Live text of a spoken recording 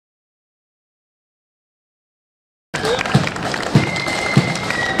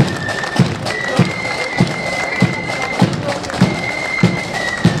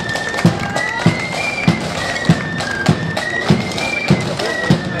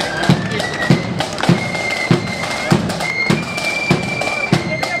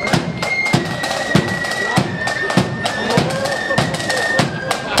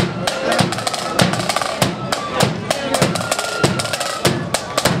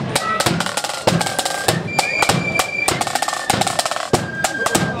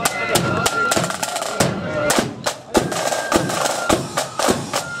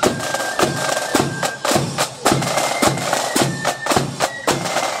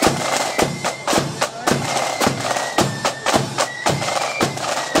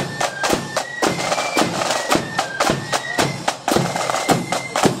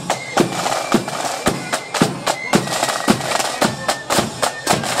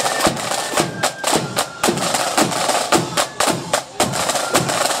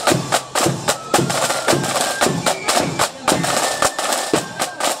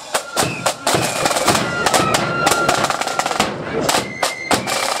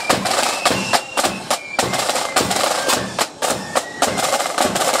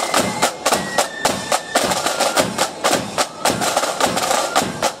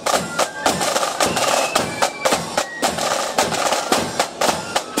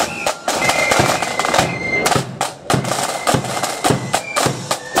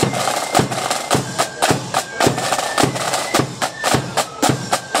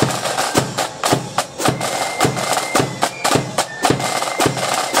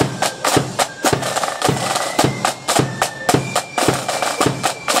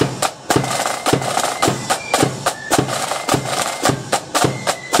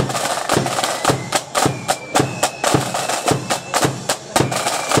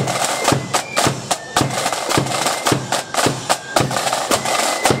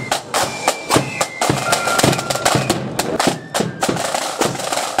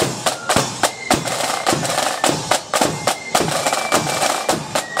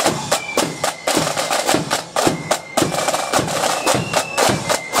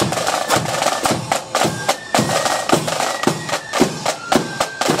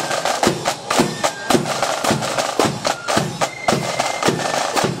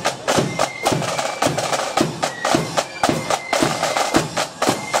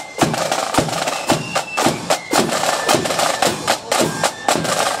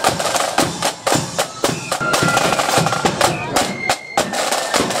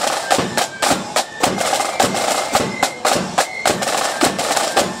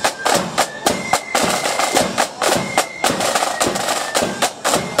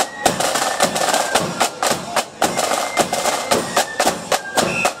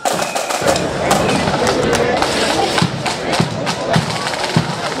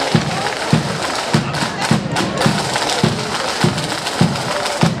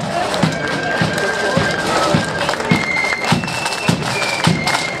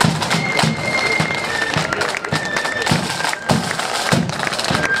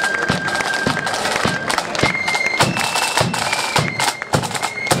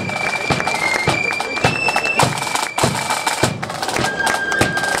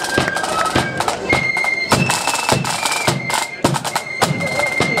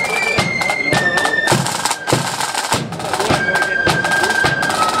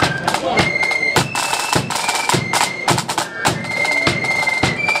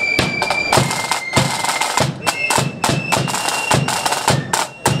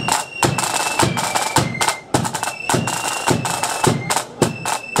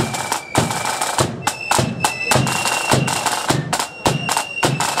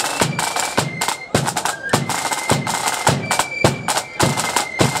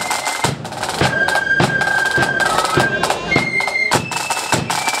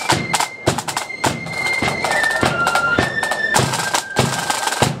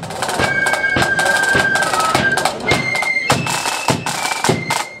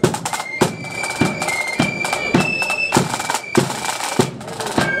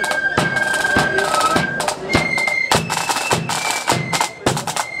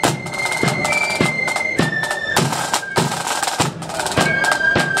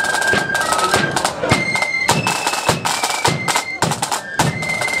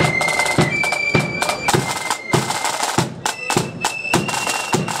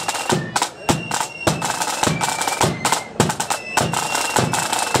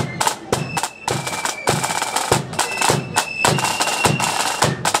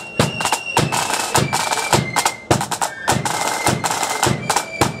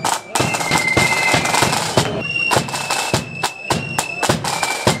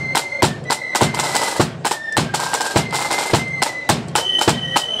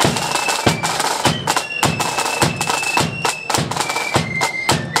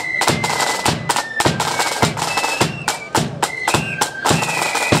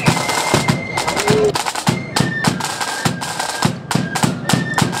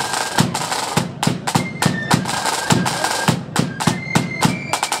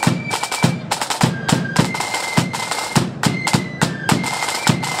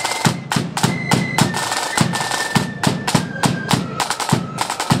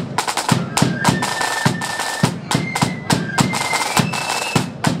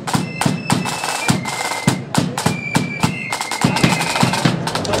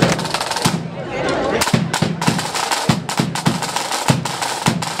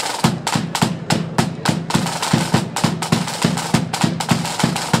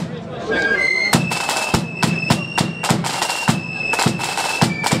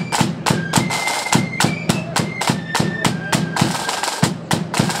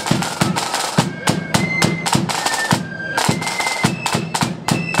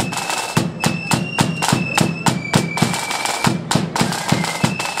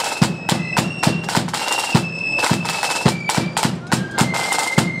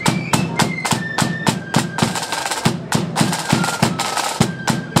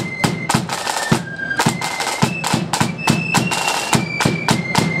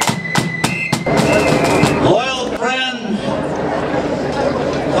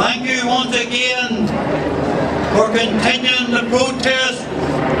for continuing to protest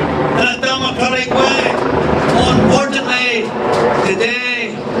in a democratic way. Unfortunately,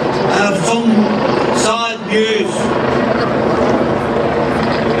 today I have some sad news.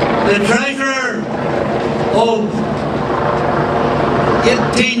 The treasurer of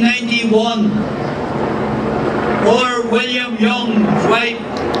 1891, Brother William Young's wife,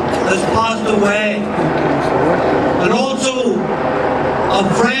 has passed away. And also a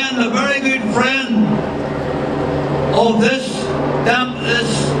friend, a very good friend of this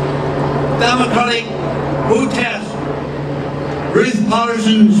democratic protest, Ruth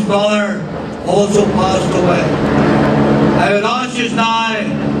Patterson's father, also passed away. I would ask you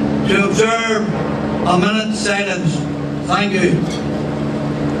now to observe a minute's silence. Thank you.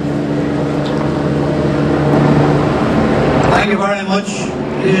 Thank you very much,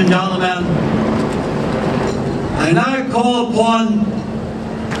 ladies and gentlemen. I now call upon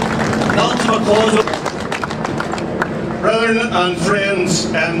McCausland. Brethren and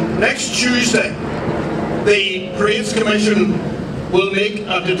friends, next Tuesday the Parades Commission will make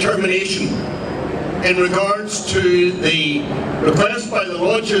a determination in regards to the request by the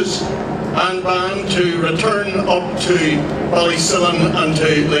lodges and band to return up to Ballysillan and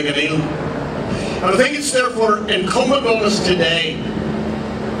to Ligoneel. And I think it's therefore incumbent on us today,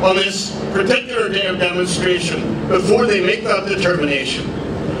 on this particular day of demonstration, before they make that determination,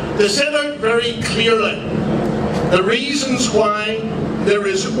 to set out very clearly the reasons why there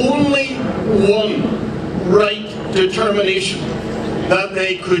is only one right determination that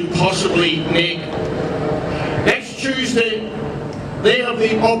they could possibly make. Next Tuesday, they have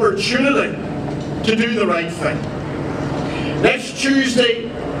the opportunity to do the right thing. Next Tuesday,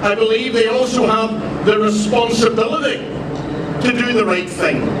 I believe they also have the responsibility to do the right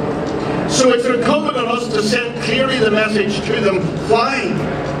thing. So it's incumbent on us to send clearly the message to them why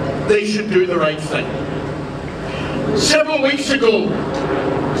they should do the right thing. Several weeks ago,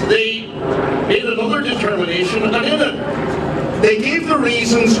 they made another determination, and in it, they gave the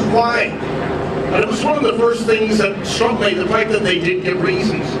reasons why. And it was one of the first things that struck me, the fact that they did give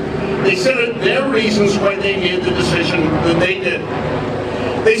reasons. They said their reasons why they made the decision that they did.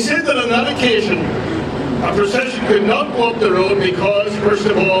 They said that on that occasion, a procession could not go up the road because, first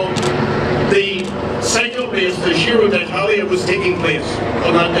of all, the cycle race, the Giro d'Italia, was taking place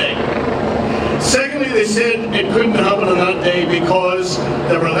on that day. Secondly, they said it couldn't happen on that day because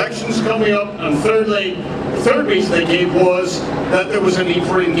there were elections coming up, and thirdly, the third reason they gave was that there was a need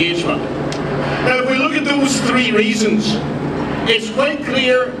for engagement. Now, if we look at those three reasons, it's quite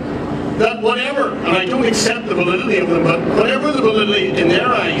clear that whatever, and I don't accept the validity of them, but whatever the validity in their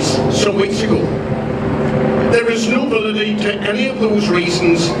eyes some weeks ago, there is no validity to any of those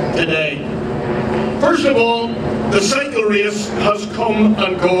reasons today. First of all, the cycle race has come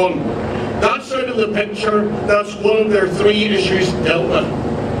and gone. That's out of the picture. That's one of their three issues dealt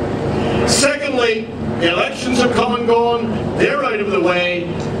with. Secondly, the elections have come and gone. They're out of the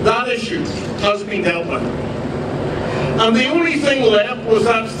way. That issue has been dealt with. And the only thing left was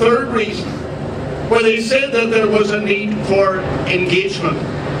that third reason, where they said that there was a need for engagement.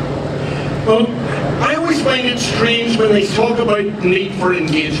 Well, I always find it strange when they talk about need for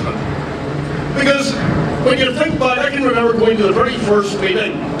engagement. Because when you think back, I can remember going to the very first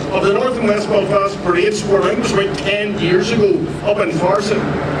meeting of the North and West Belfast Parades Sport, I think it was about 10 years ago, up in Farson.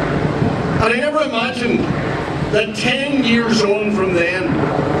 And I never imagined that 10 years on from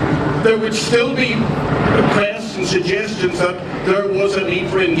then, there would still be requests and suggestions that there was a need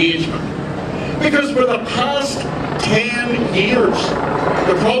for engagement. Because for the past 10 years,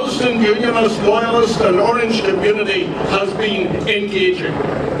 the Protestant Unionist, Loyalist and Orange community has been engaging.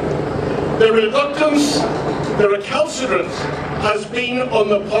 The reluctance, the recalcitrance has been on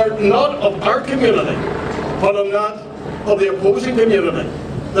the part not of our community, but on that of the opposing community,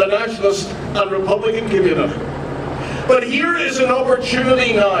 the Nationalist and Republican community. But here is an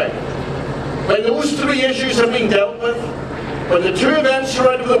opportunity now, when those three issues have been dealt with, when the two events are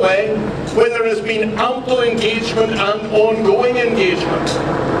out of the way, when there has been ample engagement and ongoing engagement.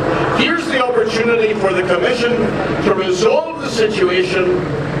 Here's the opportunity for the Commission to resolve the situation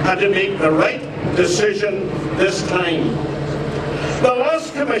and to make the right decision this time. The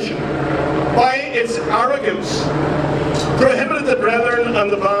last Commission, by its arrogance, prohibited the Brethren and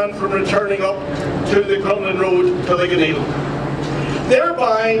the band from returning up to the Crumlin Road to Ligoneel.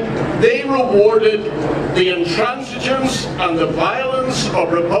 Thereby, they rewarded the intransigence and the violence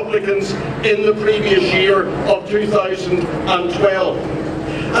of Republicans in the previous year of 2012.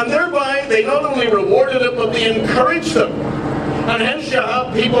 And thereby, they not only rewarded it, but they encouraged them. And hence you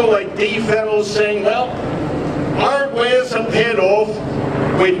have people like D. Fennell saying, well, Our ways have paid off.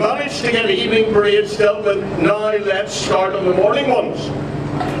 We've managed to get evening parades dealt with. Now let's start on the morning ones.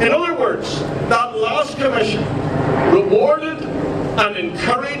 In other words, that last commission rewarded and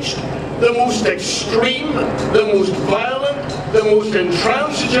encouraged the most extreme, the most violent, the most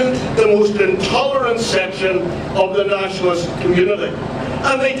intransigent, the most intolerant section of the nationalist community.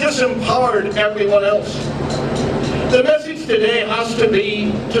 And they disempowered everyone else. The message today has to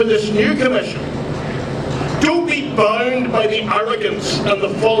be to this new commission: don't be bound by the arrogance and the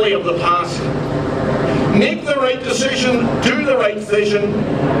folly of the past. Make the right decision, do the right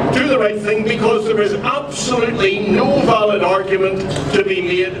thing, because there is absolutely no valid argument to be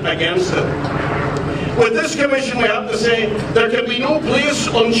made against it. With this commission, we have to say there can be no place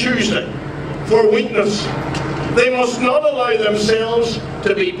on Tuesday for weakness. They must not allow themselves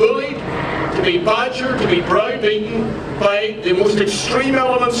to be bullied, to be badgered, to be browbeaten by the most extreme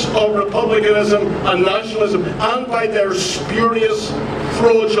elements of republicanism and nationalism, and by their spurious,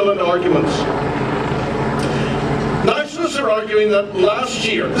 fraudulent arguments. Nationalists are arguing that last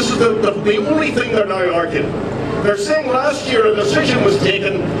year, this is the only thing they're now arguing, they're saying last year a decision was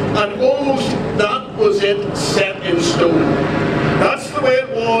taken and almost that was it, set in stone. That's the way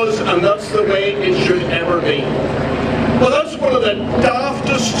it was, and that's the way it should ever be. Well, that's one of the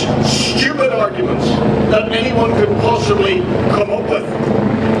daftest, stupid arguments that anyone could possibly come up with.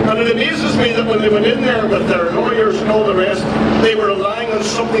 And it amazes me that when they went in there with their lawyers and all the rest, they were relying on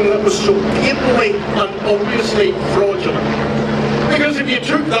something that was so patently and obviously fraudulent. Because if you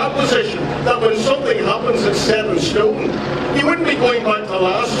took that position, that when something happens it's set in stone, you wouldn't be going back to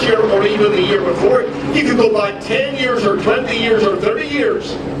last year or even the year before. You could go back 10 years or 20 years or 30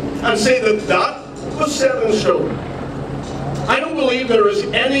 years and say that that was set in stone. I don't believe there is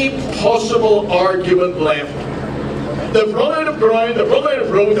any possible argument left. They've run out of ground, they've run out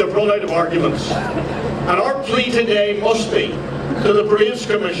of road, they've run out of arguments. And our plea today must be to the Parades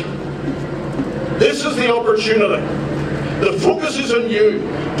Commission: this is the opportunity. The focus is on you.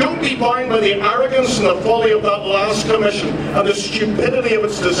 Don't be bound by the arrogance and the folly of that last commission and the stupidity of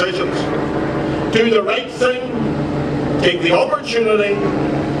its decisions. Do the right thing, take the opportunity,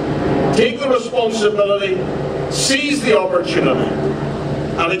 take the responsibility, seize the opportunity,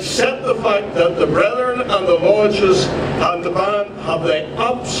 and accept the fact that the brethren and the lodges and the band have the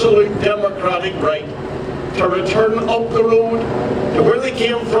absolute democratic right to return up the road to where they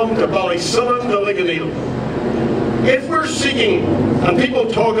came from, to Ballysullen, to Ligoneel. If we're seeking, and people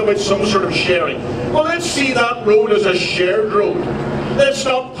talk about some sort of sharing, well, let's see that road as a shared road. Let's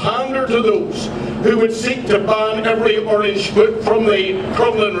not pander to those who would seek to ban every orange foot from the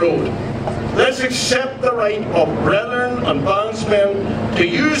Crumlin Road. Let's accept the right of brethren and bandsmen to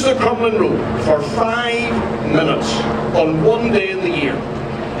use the Crumlin Road for 5 minutes on one day in the year.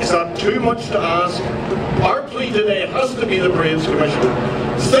 Is that too much to ask? Our plea today has to be the Parades Commission.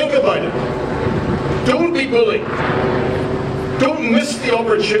 Think about it. Don't be bullied. Don't miss the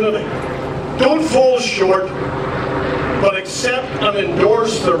opportunity. Don't fall short, but accept and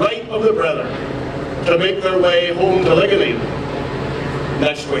endorse the right of the brethren to make their way home to Ligoneel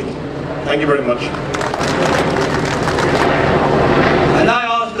next week. Thank you very much. And I